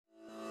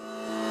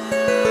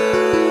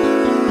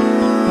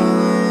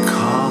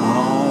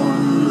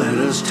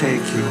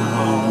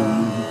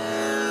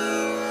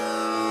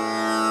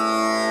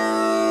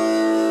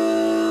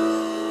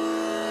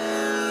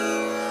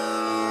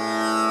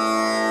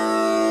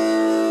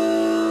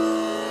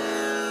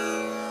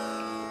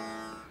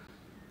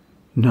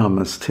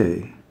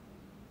Namaste.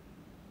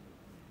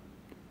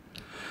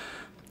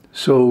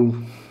 So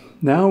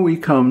now we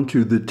come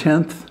to the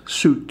 10th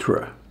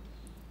sutra.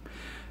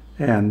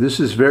 And this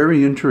is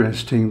very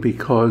interesting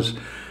because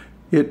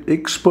it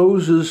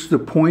exposes the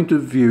point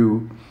of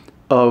view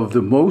of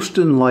the most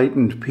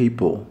enlightened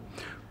people,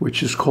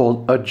 which is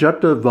called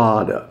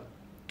ajatavada,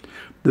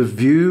 the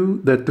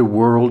view that the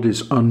world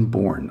is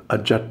unborn,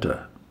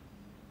 ajata.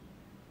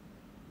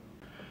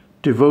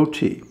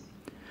 Devotee.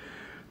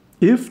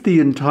 If the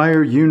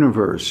entire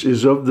universe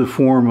is of the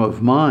form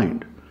of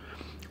mind,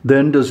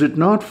 then does it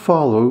not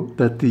follow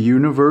that the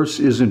universe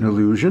is an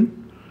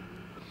illusion?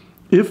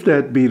 If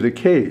that be the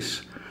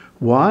case,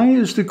 why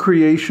is the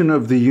creation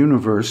of the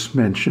universe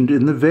mentioned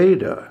in the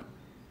Veda?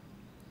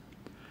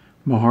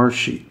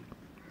 Mahārṣi.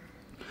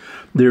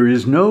 There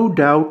is no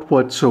doubt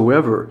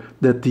whatsoever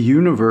that the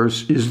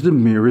universe is the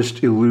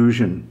merest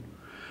illusion.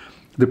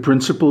 The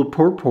principal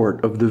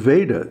purport of the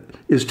Veda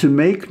is to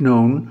make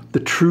known the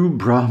true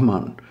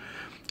Brahman,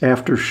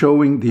 after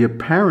showing the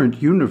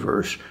apparent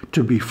universe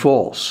to be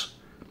false.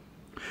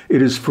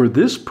 It is for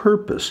this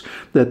purpose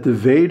that the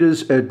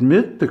Vedas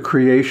admit the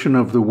creation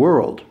of the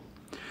world,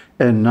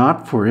 and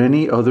not for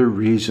any other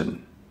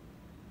reason.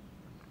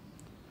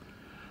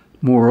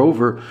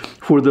 Moreover,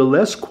 for the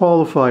less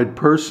qualified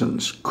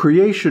persons,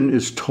 creation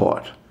is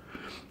taught,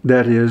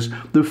 that is,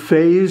 the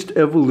phased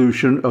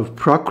evolution of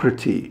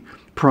prakṛti,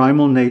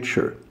 primal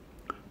nature,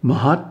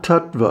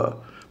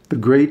 mahat-tattva, the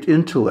great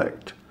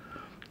intellect,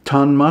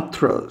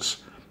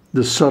 tanmatras,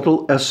 the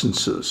subtle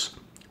essences,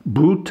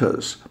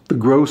 bhutas, the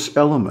gross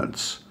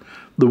elements,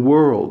 the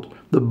world,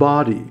 the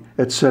body,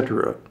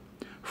 etc.,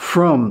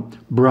 from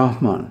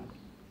Brahman.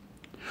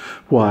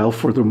 While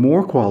for the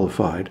more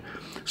qualified,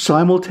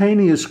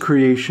 simultaneous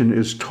creation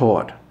is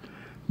taught,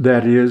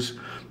 that is,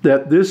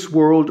 that this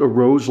world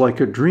arose like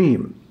a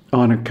dream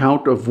on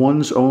account of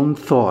one's own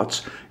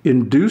thoughts,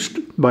 induced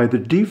by the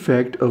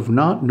defect of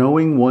not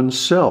knowing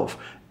oneself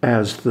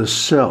as the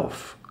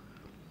self.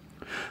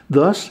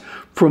 Thus,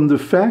 from the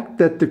fact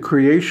that the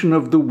creation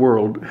of the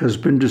world has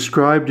been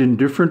described in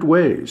different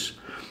ways,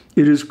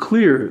 it is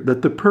clear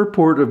that the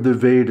purport of the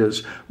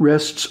Vedas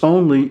rests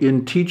only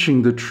in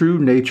teaching the true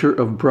nature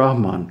of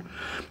Brahman,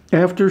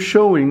 after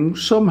showing,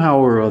 somehow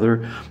or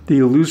other, the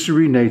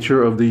illusory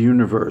nature of the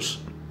universe.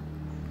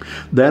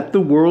 That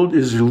the world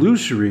is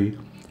illusory,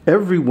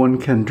 everyone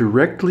can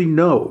directly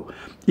know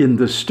in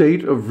the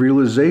state of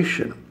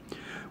realization,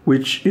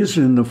 which is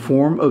in the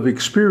form of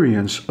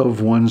experience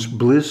of one's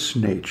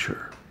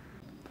bliss-nature.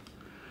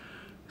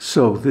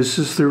 So this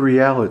is the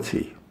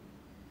reality.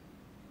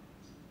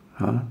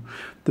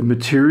 The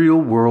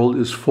material world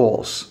is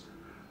false.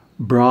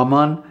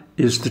 Brahman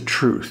is the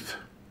truth.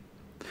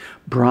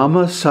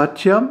 Brahma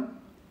satyam,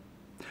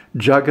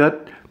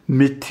 jagat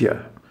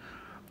mithya.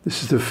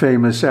 This is the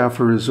famous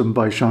aphorism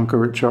by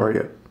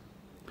Shankaracharya.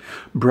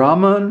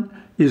 Brahman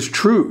is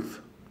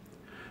truth.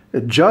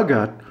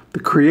 Jagat, the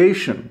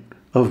creation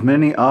of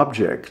many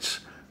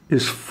objects,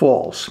 is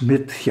false,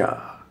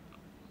 mithya,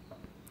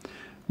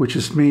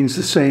 which means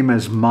the same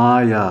as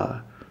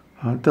maya.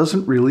 It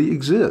doesn't really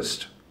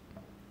exist.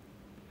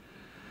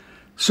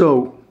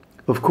 So,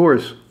 of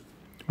course,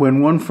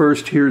 when one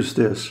first hears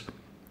this,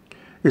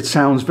 it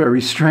sounds very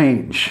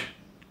strange.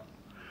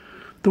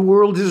 The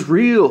world is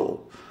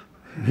real,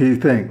 he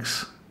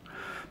thinks.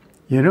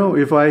 You know,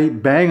 if I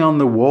bang on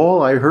the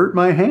wall, I hurt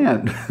my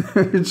hand.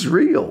 It's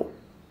real.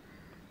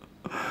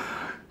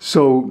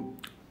 So,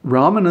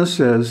 Ramana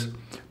says,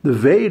 the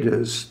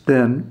Vedas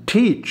then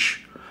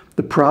teach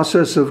the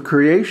process of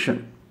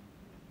creation.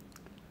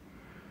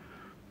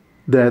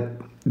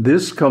 That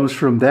this comes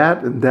from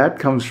that, and that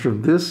comes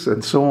from this,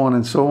 and so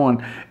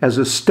on, as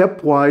a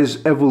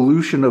stepwise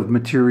evolution of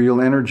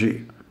material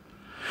energy.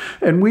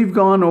 And we've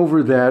gone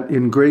over that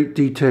in great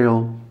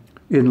detail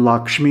in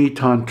Lakshmi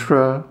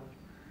Tantra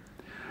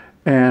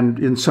and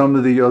in some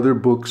of the other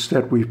books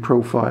that we've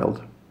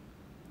profiled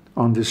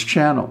on this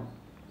channel.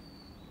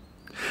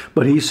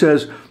 But he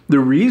says the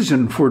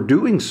reason for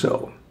doing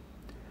so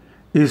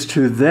is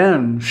to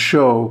then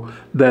show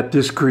that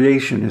this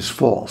creation is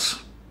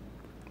false.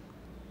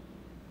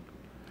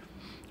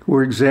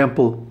 For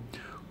example,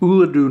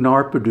 Ulladu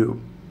Narpadu,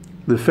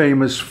 the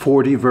famous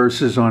 40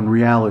 verses on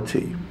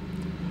reality,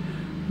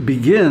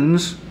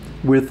 begins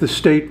with the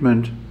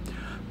statement,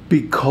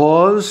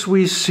 because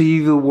we see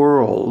the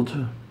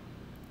world,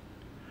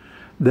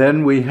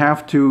 then we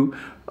have to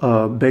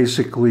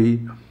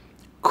basically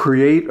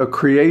create a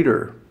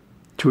creator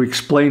to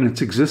explain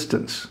its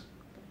existence.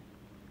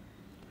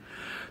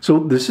 So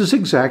this is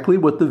exactly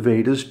what the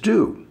Vedas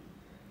do.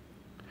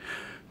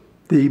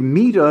 They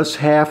meet us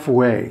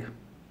halfway.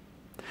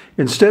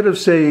 Instead of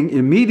saying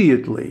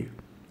immediately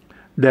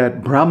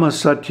that Brahma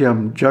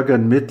Satyam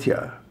Jagan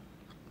Mithya,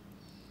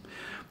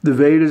 the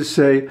Vedas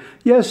say,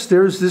 yes,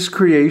 there's this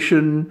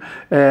creation,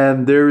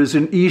 and there is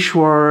an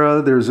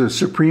Ishvara, there's a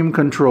supreme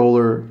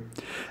controller,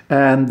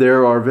 and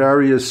there are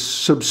various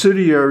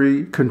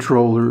subsidiary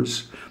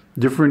controllers,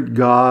 different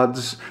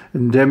gods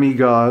and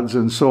demigods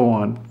and so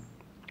on.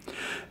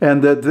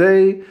 and that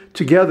they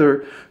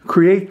together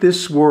create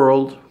this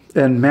world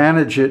and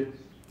manage it,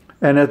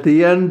 and at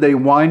the end they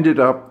wind it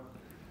up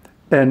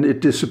and it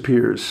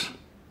disappears.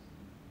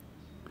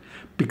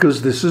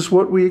 Because this is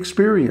what we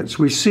experience.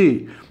 We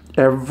see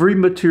every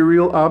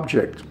material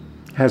object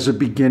has a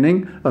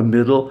beginning, a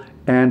middle,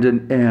 and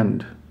an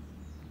end.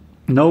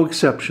 No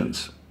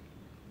exceptions.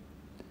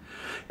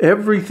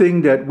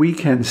 Everything that we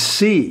can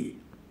see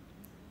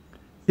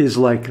is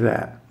like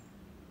that.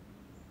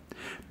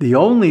 The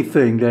only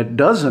thing that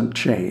doesn't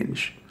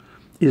change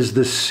is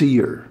the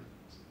seer.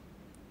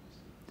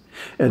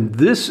 And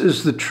this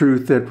is the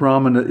truth that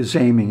Ramana is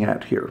aiming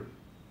at here.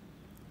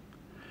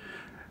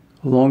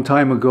 A long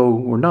time ago,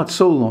 or not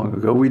so long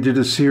ago, we did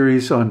a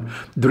series on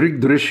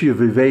Drigdrishya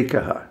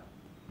Vivekaha,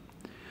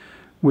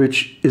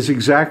 which is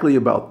exactly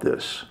about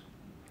this.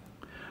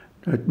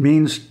 It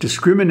means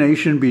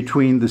discrimination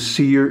between the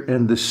seer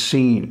and the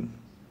seen.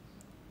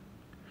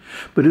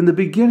 But in the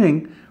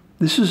beginning,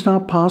 this is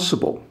not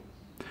possible.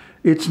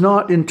 It's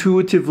not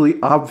intuitively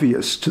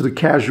obvious to the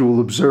casual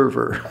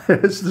observer,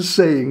 as the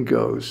saying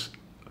goes.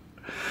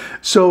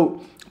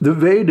 So the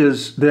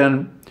Vedas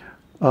then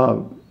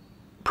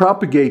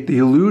propagate the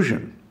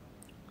illusion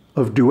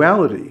of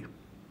duality,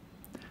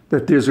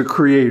 that there's a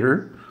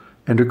creator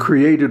and a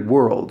created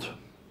world.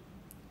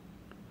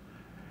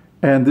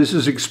 And this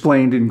is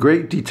explained in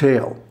great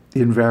detail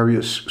in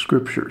various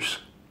scriptures.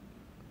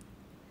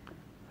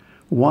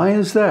 Why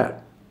is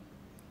that?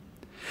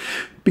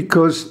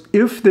 Because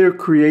if their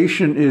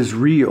creation is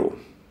real,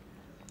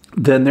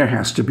 then there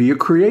has to be a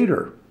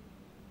creator.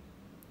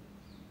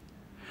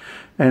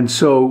 And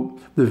so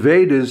the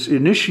Vedas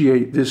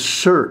initiate this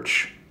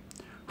search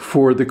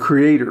for the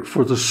creator,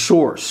 for the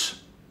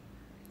source.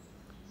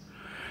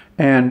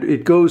 And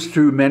it goes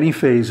through many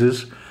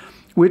phases,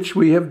 which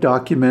we have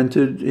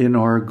documented in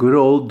our good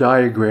old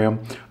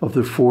diagram of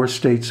the 4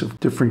 states of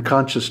different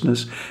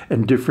consciousness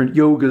and different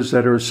yogas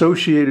that are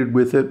associated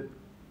with it.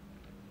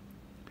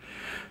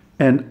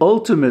 And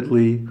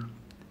ultimately,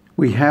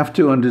 we have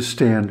to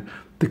understand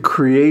the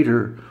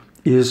creator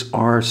is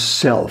our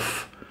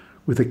self,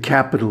 with a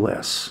capital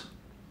S.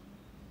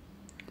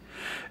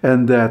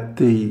 And that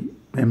the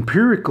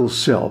empirical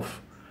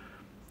self,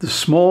 the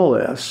small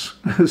s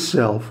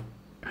self,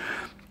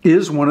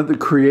 is one of the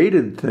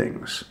created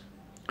things.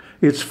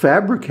 It's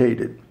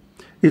fabricated.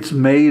 It's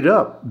made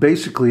up,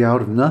 basically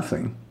out of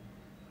nothing.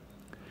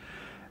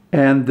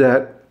 And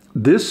that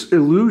this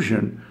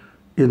illusion,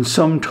 in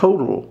sum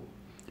total,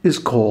 is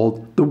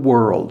called the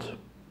world.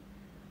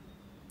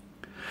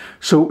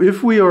 So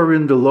if we are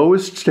in the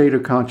lowest state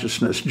of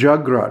consciousness,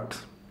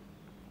 Jagrat,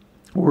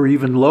 or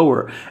even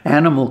lower,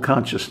 animal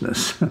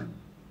consciousness,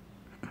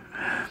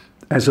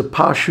 as a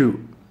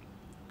pashu,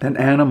 an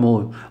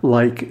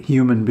animal-like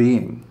human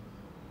being,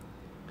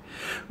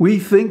 we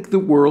think the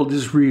world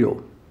is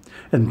real,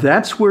 and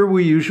that's where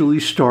we usually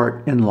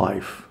start in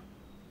life.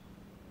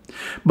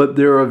 But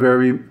there are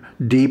very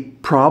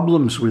deep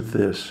problems with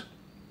this.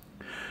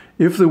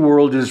 If the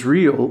world is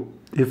real,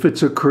 if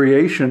it's a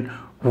creation,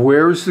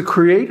 where's the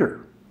creator?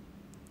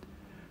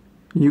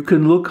 You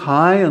can look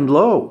high and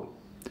low,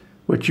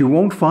 but you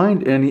won't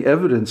find any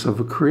evidence of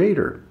a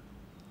creator.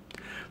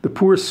 The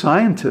poor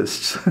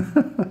scientists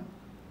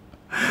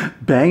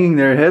banging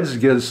their heads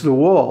against the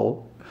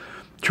wall,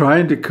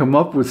 trying to come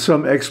up with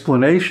some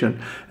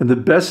explanation, and the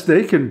best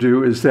they can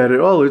do is that,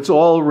 it's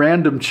all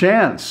random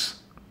chance.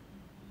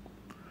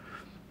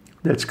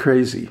 That's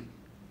crazy.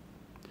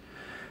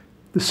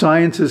 The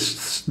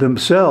scientists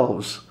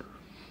themselves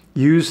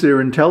use their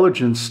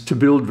intelligence to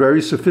build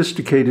very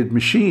sophisticated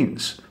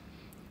machines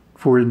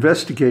for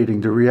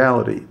investigating the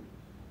reality.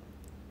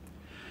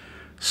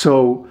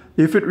 So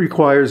if it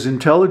requires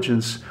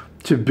intelligence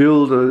to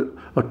build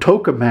a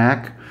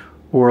tokamak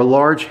or a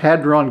large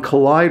hadron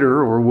collider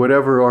or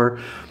whatever our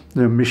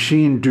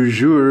machine du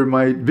jour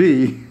might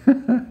be,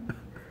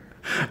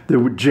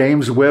 the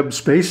James Webb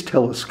Space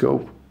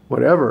Telescope,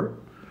 whatever,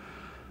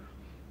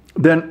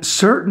 then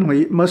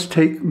certainly it must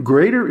take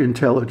greater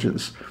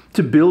intelligence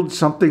to build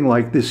something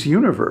like this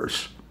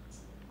universe.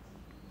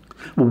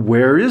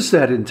 Where is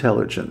that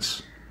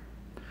intelligence?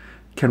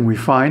 Can we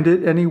find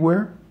it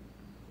anywhere?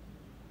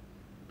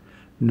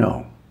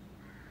 No.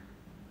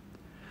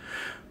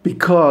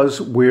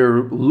 Because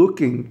we're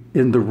looking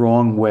in the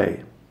wrong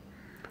way.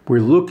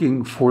 We're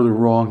looking for the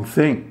wrong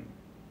thing.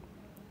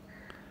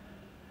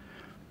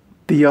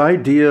 The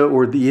idea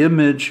or the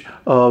image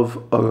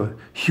of a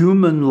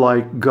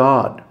human-like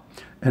God,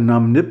 an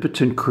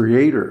omnipotent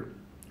creator,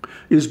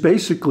 is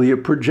basically a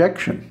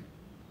projection.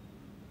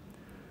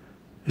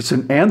 It's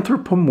an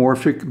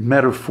anthropomorphic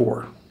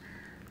metaphor.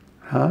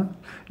 Huh?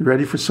 You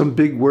ready for some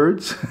big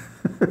words?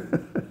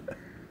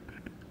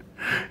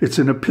 It's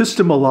an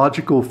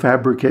epistemological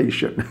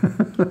fabrication.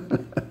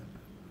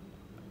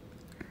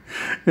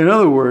 In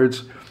other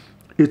words,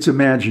 it's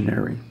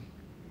imaginary.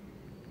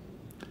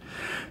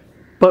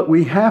 But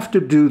we have to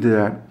do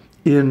that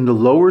in the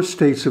lower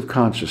states of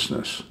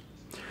consciousness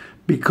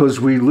because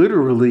we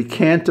literally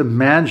can't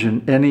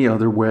imagine any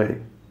other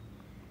way.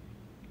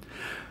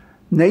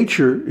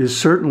 Nature is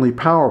certainly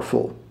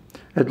powerful,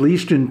 at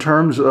least in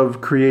terms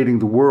of creating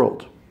the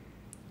world.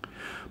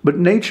 But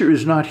nature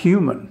is not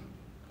human.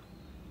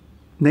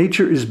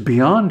 Nature is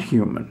beyond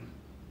human.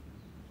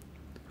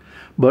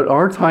 But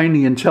our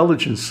tiny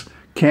intelligence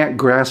can't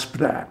grasp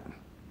that.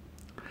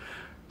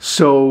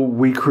 So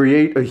we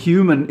create a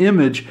human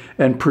image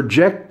and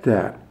project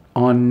that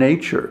on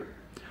nature.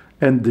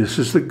 And this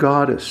is the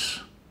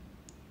goddess,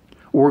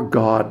 or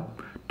God,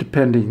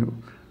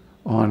 depending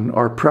on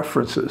our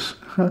preferences.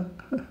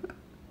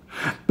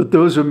 But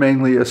those are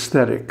mainly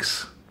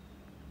aesthetics.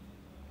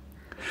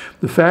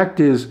 The fact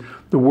is,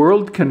 the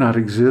world cannot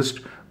exist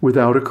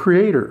without a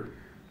creator.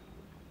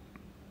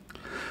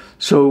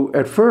 So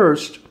at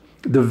first,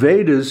 the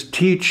Vedas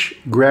teach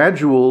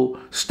gradual,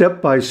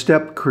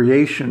 step-by-step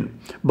creation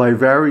by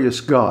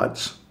various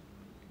gods,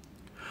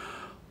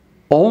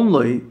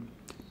 only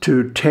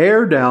to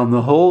tear down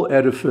the whole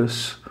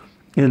edifice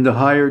in the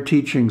higher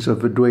teachings of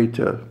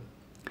Advaita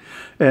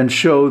and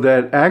show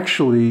that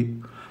actually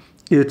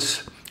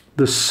it's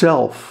the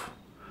self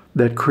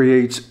that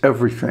creates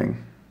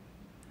everything,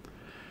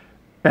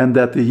 and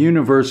that the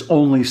universe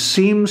only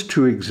seems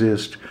to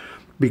exist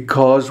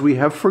because we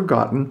have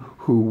forgotten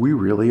who we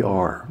really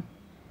are.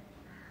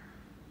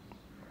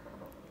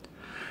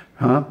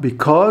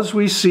 Because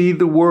we see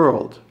the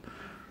world,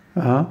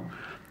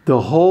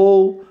 the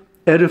whole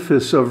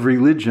edifice of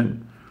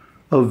religion,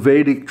 of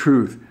Vedic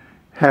truth,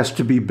 has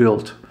to be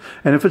built.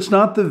 And if it's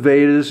not the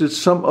Vedas, it's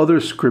some other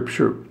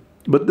scripture,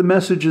 but the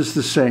message is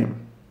the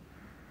same.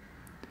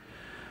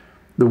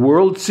 The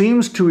world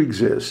seems to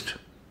exist,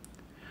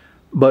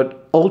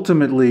 but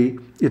ultimately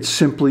it's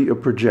simply a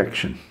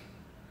projection.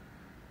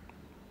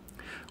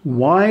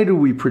 Why do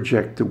we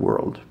project the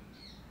world?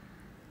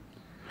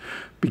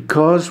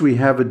 Because we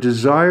have a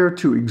desire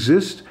to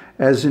exist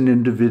as an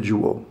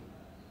individual,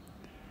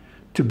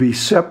 to be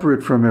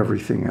separate from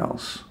everything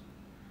else.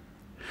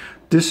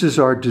 This is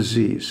our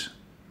disease.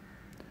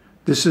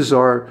 This is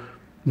our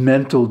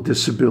mental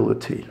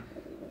disability,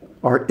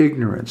 our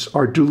ignorance,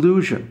 our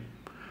delusion,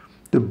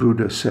 the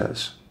Buddha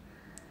says.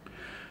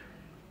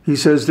 He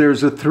says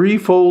there's a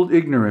threefold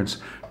ignorance: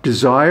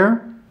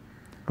 desire,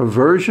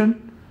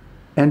 aversion,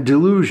 and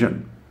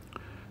delusion.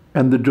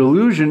 And the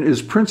delusion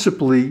is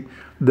principally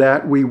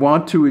that we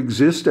want to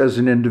exist as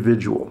an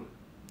individual.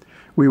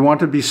 We want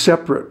to be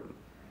separate.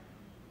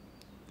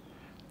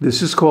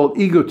 This is called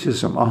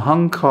egotism,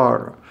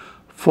 ahankara,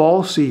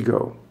 false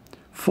ego,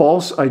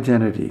 false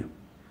identity,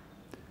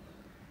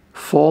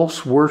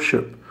 false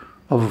worship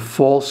of a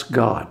false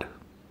God,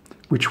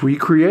 which we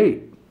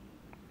create.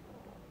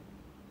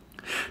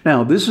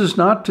 Now, this is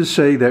not to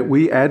say that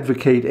we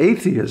advocate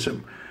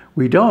atheism.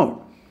 We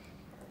don't.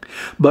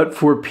 But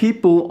for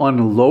people on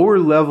a lower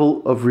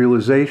level of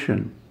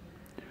realization,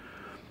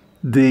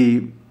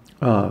 the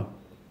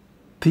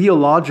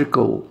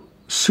theological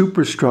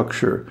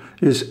superstructure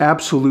is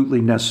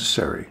absolutely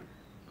necessary.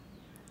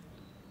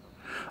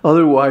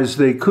 Otherwise,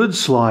 they could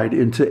slide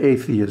into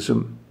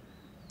atheism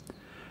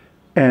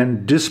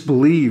and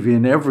disbelieve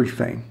in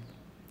everything,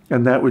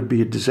 and that would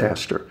be a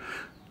disaster.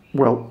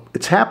 Well,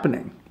 it's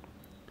happening.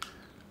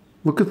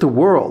 Look at the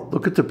world.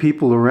 Look at the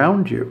people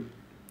around you.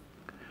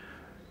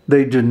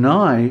 They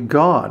deny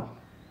God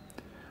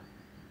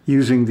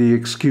using the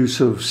excuse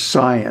of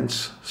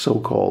science,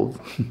 so-called.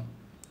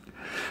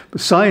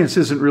 But science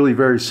isn't really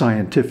very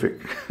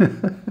scientific.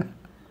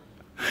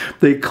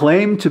 They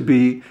claim to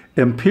be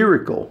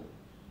empirical,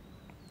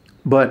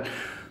 but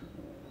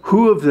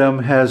who of them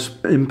has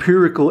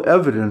empirical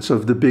evidence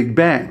of the Big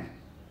Bang?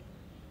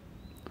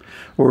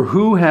 Or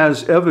who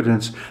has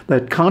evidence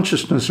that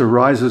consciousness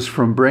arises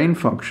from brain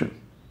function?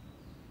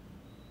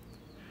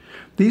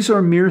 These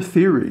are mere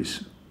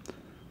theories,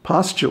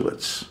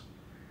 postulates.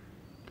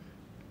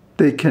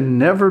 They can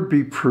never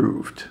be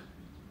proved.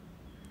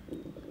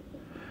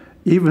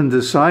 Even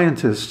the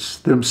scientists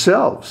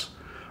themselves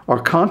are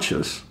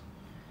conscious,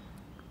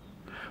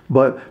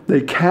 but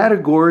they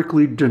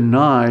categorically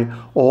deny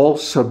all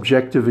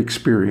subjective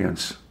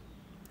experience.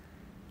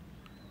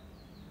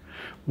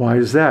 Why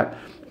is that?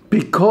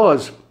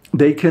 Because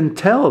they can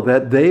tell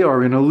that they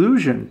are an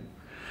illusion,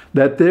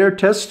 that their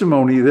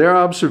testimony, their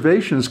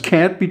observations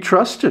can't be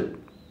trusted,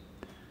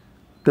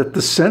 that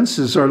the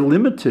senses are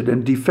limited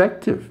and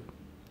defective.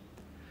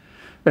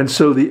 And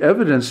so the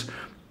evidence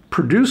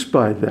produced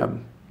by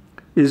them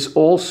is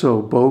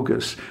also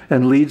bogus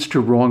and leads to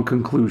wrong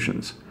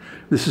conclusions.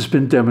 This has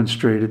been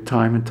demonstrated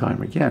time and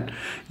time again.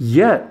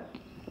 Yet,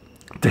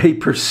 they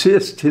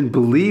persist in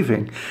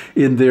believing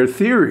in their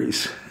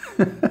theories.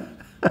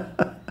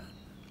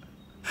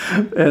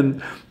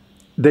 And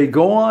they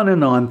go on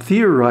and on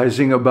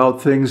theorizing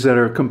about things that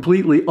are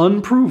completely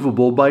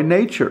unprovable by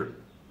nature.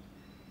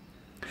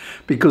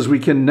 Because we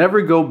can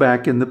never go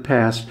back in the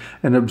past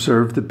and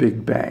observe the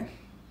Big Bang.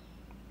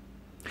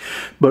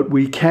 But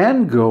we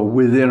can go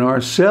within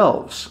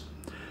ourselves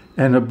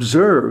and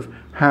observe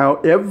how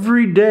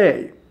every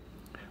day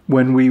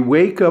when we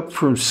wake up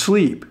from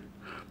sleep,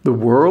 the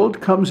world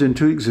comes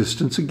into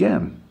existence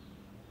again.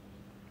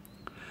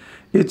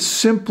 It's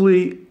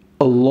simply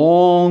a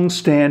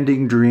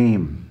long-standing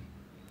dream.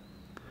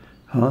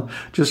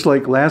 Just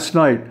like last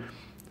night,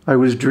 I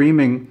was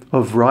dreaming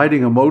of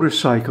riding a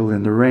motorcycle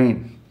in the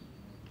rain.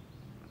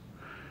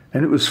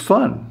 And it was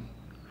fun.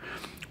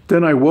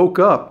 Then I woke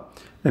up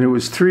and it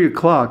was 3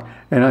 o'clock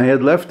and I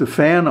had left the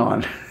fan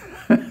on.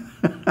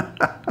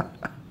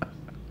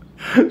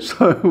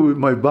 So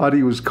my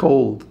body was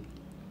cold.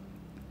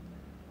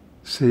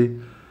 See?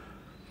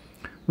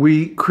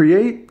 We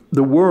create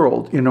the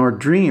world in our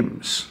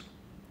dreams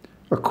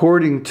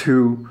according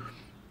to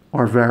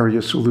our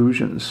various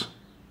illusions.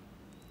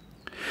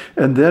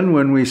 And then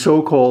when we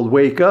so-called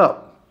wake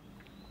up,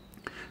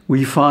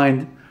 we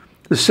find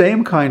the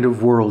same kind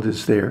of world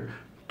is there,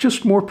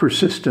 just more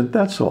persistent,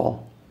 that's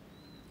all.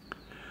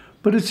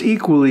 But it's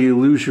equally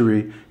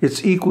illusory,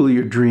 it's equally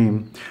a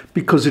dream,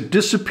 because it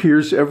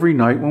disappears every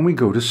night when we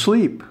go to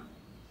sleep.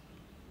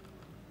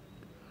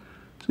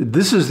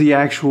 This is the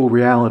actual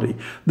reality.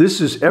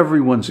 This is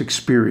everyone's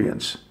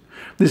experience.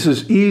 This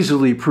is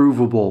easily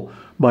provable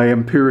by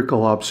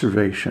empirical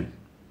observation.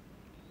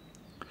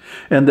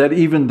 And that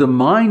even the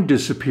mind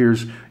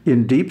disappears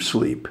in deep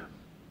sleep.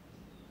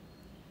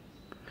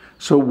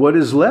 So what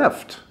is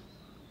left?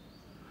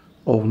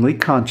 Only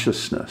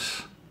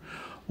consciousness.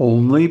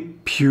 Only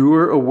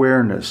pure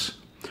awareness.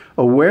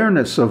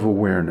 Awareness of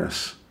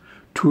awareness.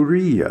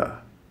 Turiya.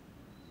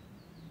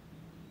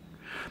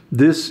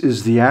 This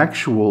is the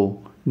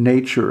actual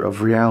nature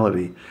of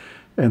reality.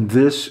 And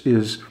this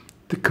is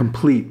the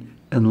complete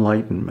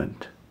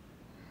enlightenment.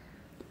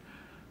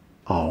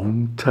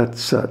 Om Tat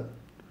Sat.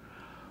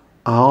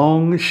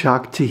 Aum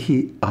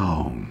Shakti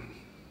Aum.